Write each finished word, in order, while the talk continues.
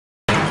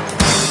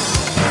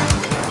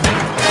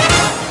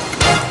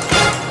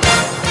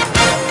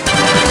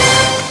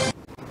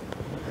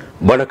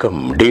வணக்கம்.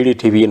 டிடி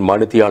டிவியின்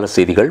மணித்தியாளர்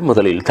செய்திகள்.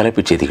 முதலில்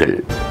தலைப்புச் செய்திகள்.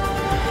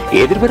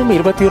 எதிர்வரும்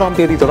 21ஆம்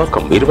தேதி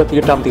தொடக்கம்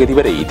 28ஆம் தேதி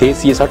வரை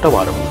தேசிய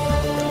சட்டவாரம்.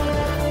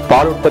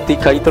 பால் உற்பத்தி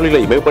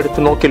கைத்தொழிலை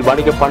மேம்படுத்தும் நோக்கில்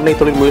வணிக பண்ணை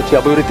தொழில் முயற்சி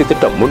அபிவிருத்தி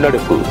திட்டம்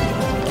முன்னெடுப்பு.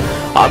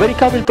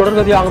 அமெரிக்காவில்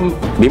தொடர்கதையாகும்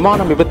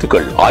விமான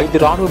விபத்துகள்,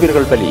 5 ராணுவ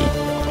வீரர்கள் பலி.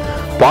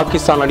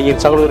 பாகிஸ்தான்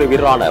அணியின் சகோதர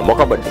வீரரான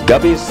முகமது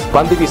கபீஸ்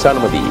பந்து வீச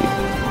அனுமதி.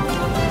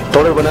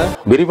 தொடர்பான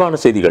விரிவான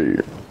செய்திகள்.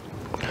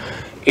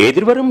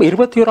 எதிர்வரும்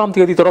 21ஆம்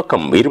தேதி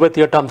தொடக்கம்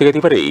 28ஆம் தேதி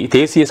வரை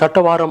தேசிய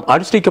சட்டவாரம்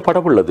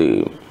அனுஷ்டிக்கப்படவுள்ளது.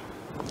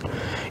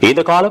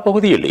 இந்த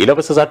காலப்பகுதியில்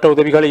இலவச சட்ட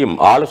உதவிகளையும்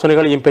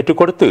ஆலோசனைகளையும் பெற்றுக்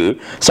கொடுத்து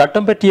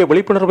சட்டம் பற்றிய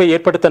விழிப்புணர்வை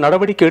ஏற்படுத்த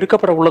நடவடிக்கை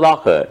எடுக்கப்பட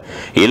உள்ளதாக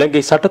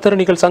இலங்கை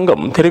சட்டத்தரணிகள்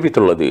சங்கம்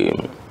தெரிவித்துள்ளது.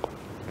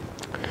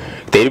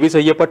 தெரிவு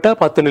செய்யப்பட்ட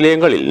 10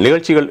 நிலையங்களில்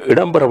நிகழ்ச்சிகள்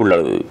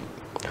இடம்பெறவுள்ளது.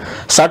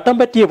 சட்டம்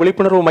பற்றிய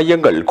விழிப்புணர்வு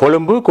மையங்கள்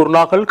கொழும்பு,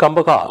 குருநாகல்,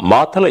 கம்பகா,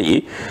 மாத்தளை,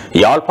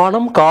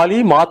 யாழ்ப்பாணம், காலி,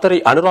 மாத்தறை,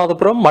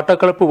 அனுராதபுரம்,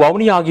 மட்டக்களப்பு,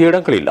 வவுனியா ஆகிய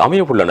இடங்களில்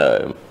அமைய உள்ளன.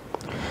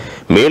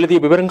 மேலதிக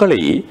விவரங்களை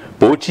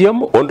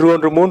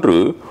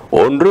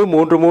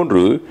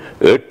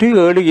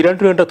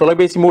 0113133872 என்ற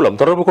தொலைபேசி மூலம்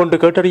தொடர்பு கொண்டு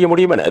கேட்டறிய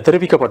முடியும் என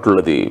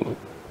தெரிவிக்கப்பட்டுள்ளது.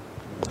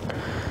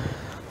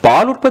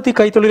 பால் உற்பத்தி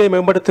கைத்தொழிலை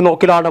மேம்படுத்தும்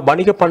நோக்கிலான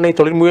வணிக பண்ணை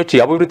தொழில் முயற்சி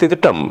அபிவிருத்தி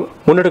திட்டம்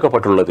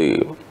முன்னெடுக்கப்பட்டுள்ளது.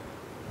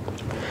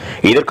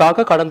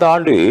 இதற்காக கடந்த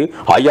ஆண்டு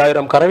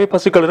 5000 கறவை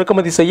பசுக்கள்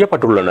இறக்குமதி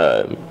செய்யப்பட்டுள்ளன.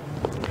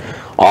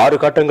 6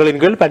 கட்டங்களின்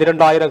கீழ்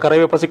 12000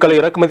 கறவை பசுக்களை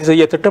இறக்குமதி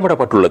செய்ய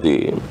திட்டமிடப்பட்டுள்ளது.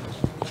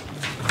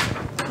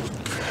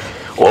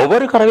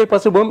 ஒவ்வொரு கறவை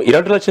பசுவும்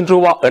 2 லட்சம்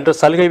ரூபாய் என்ற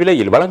சலுகை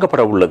விலையில்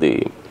வழங்கப்பட உள்ளது.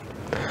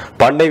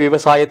 பண்ணை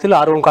விவசாயத்தில்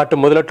ஆர்வம்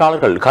காட்டும்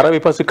முதலீட்டாளர்கள்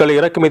கறவை பசுக்களை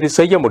இறக்குமதி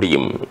செய்ய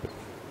முடியும்.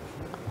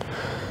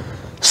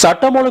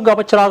 சட்டம் ஒழுங்கு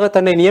அமைச்சராக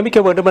தன்னை நியமிக்க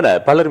வேண்டும் என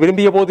பலர்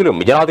விரும்பிய போதிலும்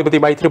ஜனாதிபதி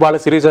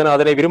மைத்ரிபால சிறிசேன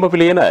அதனை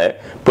விரும்பவில்லை என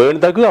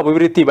பேண்தகு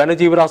அபிவிருத்தி,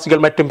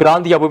 வனஜீவராசிகள் மற்றும்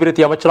பிராந்திய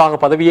அபிவிருத்தி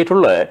அமைச்சராக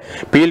பதவியேற்றுள்ள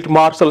பீல்ட்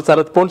மார்ஷல்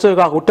சரத்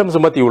பொன்சேகா குற்றம்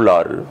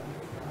சுமத்தியுள்ளார்.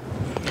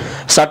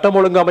 சட்டம்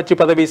ஒழுங்கு அமைச்சு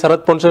பதவி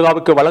சரத்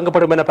பொன்சேகாவுக்கு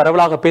வழங்கப்படும் என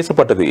பரவலாக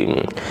பேசப்பட்டது.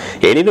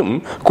 எனினும்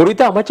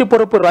குறித்த அமைச்சு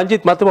பொறுப்பு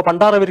ரஞ்சித் மத்துவ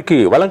பண்டாரவிற்கு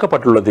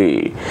வழங்கப்பட்டுள்ளது.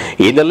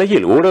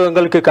 இந்நிலையில்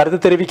ஊடகங்களுக்கு கருத்து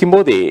தெரிவிக்கும்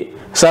போதே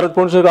சரத்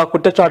பொன்சேகா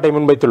குற்றச்சாட்டை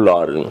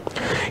முன்வைத்துள்ளார்.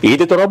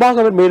 இது தொடர்பாக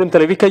அவர் மேலும்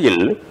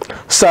தெரிவிக்கையில்,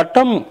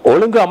 சட்டம்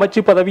ஒழுங்கு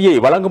அமைச்சு பதவியை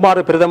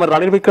வழங்குமாறு பிரதமர்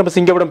ரணில்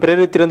விக்ரமசிங்கவிடம்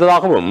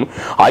பிரேரித்திருந்ததாகவும்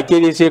ஐக்கிய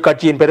தேசிய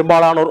கட்சியின்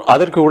பெரும்பாலானோர்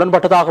அதற்கு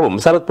உடன்பட்டதாகவும்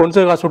சரத்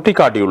பொன்சேகா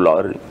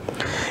சுட்டிக்காட்டியுள்ளார்.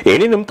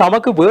 எனினும்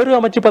தமக்கு வேறு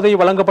அமைச்சு பதவி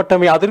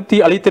வழங்கப்பட்டமை அதிருப்தி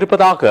அளித்திருப்பதாக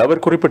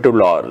அவர்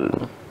குறிப்பிட்டுள்ளார்.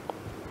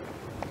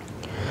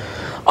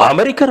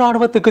 அமெரிக்க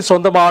ராணுவத்துக்கு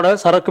சொந்தமான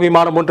சரக்கு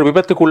விமானம் ஒன்று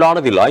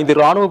விபத்துக்குள்ளானதில் 5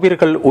 ராணுவ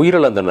வீரர்கள்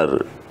உயிரிழந்தனர்.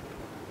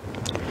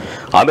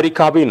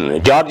 அமெரிக்காவின்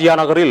ஜார்ஜியா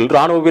நகரில்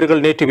ராணுவ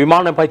வீரர்கள் நேற்று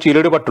விமான பயிற்சியில்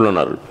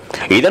ஈடுபட்டுள்ளனர்.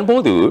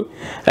 இதன்போது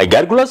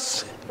கெர்குலஸ்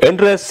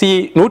என்ற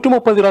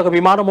C-130 ரக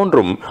விமானம்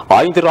ஒன்றும்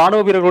 5 ராணுவ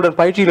வீரர்களுடன்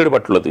பயிற்சியில்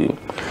ஈடுபட்டுள்ளது.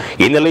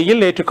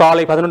 இந்நிலையில் நேற்று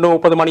காலை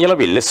 11:30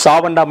 மணியளவில்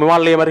சாவண்டா விமான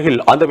நிலையம்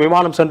அருகில் அந்த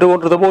விமானம் சென்று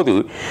கொண்டிருந்த போது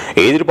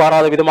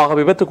எதிர்பாராத விதமாக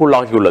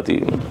விபத்துக்குள்ளாகியுள்ளது.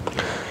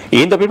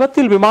 இந்த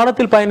விபத்தில்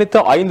விமானத்தில் பயணித்த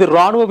 5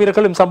 ராணுவ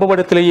வீரர்களும் சம்பவ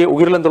இடத்திலேயே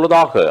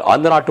உயிரிழந்துள்ளதாக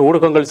அந்த நாட்டு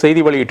ஊடகங்கள்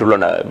செய்தி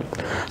வெளியிட்டுள்ளன.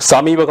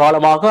 சமீப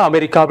காலமாக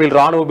அமெரிக்காவில்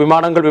ராணுவ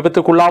விமானங்கள்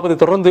விபத்துக்குள்ளாவது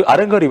தொடர்ந்து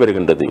அரங்கேறி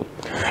வருகின்றது.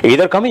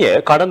 இதற்கமைய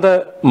கடந்த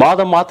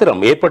மாதம்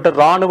மாத்திரம் ஏற்பட்ட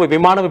ராணுவ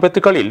விமான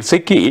விபத்துகளில்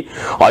சிக்கி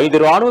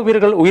 5 ராணுவ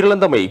வீரர்கள்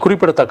உயிரிழந்தமை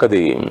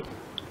குறிப்பிடத்தக்கது.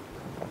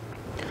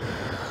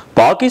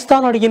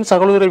 பாகிஸ்தான் அணியின்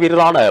சகோதர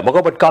வீரரான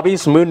முகமது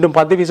கபீஸ் மீண்டும்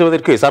பந்து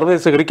வீசுவதற்கு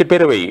சர்வதேச கிரிக்கெட்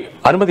பேரவை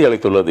அனுமதி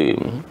அளித்துள்ளது.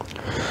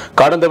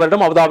 கடந்த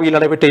வருடம் அபுதாபியில்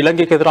நடைபெற்ற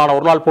இலங்கைக்கு எதிரான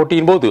ஒருநாள்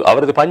போட்டியின் போது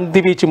அவரது பந்து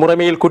வீச்சு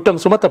முறைமையில்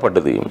குற்றம்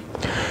சுமத்தப்பட்டது.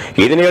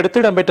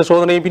 இதனையடுத்து இடம்பெற்ற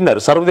சோதனையின் பின்னர்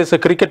சர்வதேச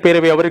கிரிக்கெட்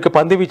பேரவை அவருக்கு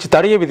பந்து வீச்சு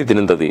தடையை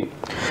விதித்திருந்தது.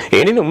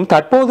 எனினும்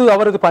தற்போது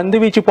அவரது பந்து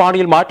வீச்சு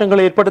பாணியில்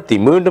மாற்றங்களை ஏற்படுத்தி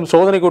மீண்டும்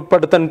சோதனைக்கு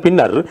உட்படுத்த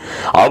பின்னர்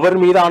அவர்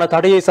மீதான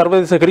தடையை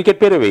சர்வதேச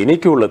கிரிக்கெட் பேரவை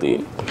நீக்கியுள்ளது.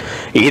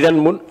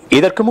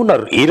 இதற்கு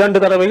முன்னர் 2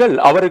 தடவைகள்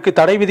அவருக்கு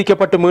தடை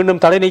விதிக்கப்பட்டு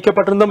மீண்டும் தடை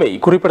நீக்கப்பட்டிருந்தமை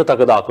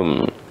குறிப்பிடத்தக்கதாகும்.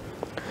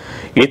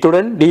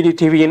 இத்துடன் டிடி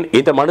டிவியின்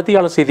இந்த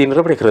மணித்தியாளர் செய்தி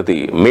நிறைவடைகிறது.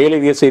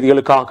 மேலதிக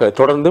செய்திகளுக்காக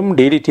தொடர்ந்தும்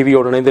டிடி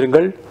டிவியோடு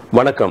இணைந்திருங்கள்.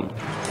 வணக்கம்.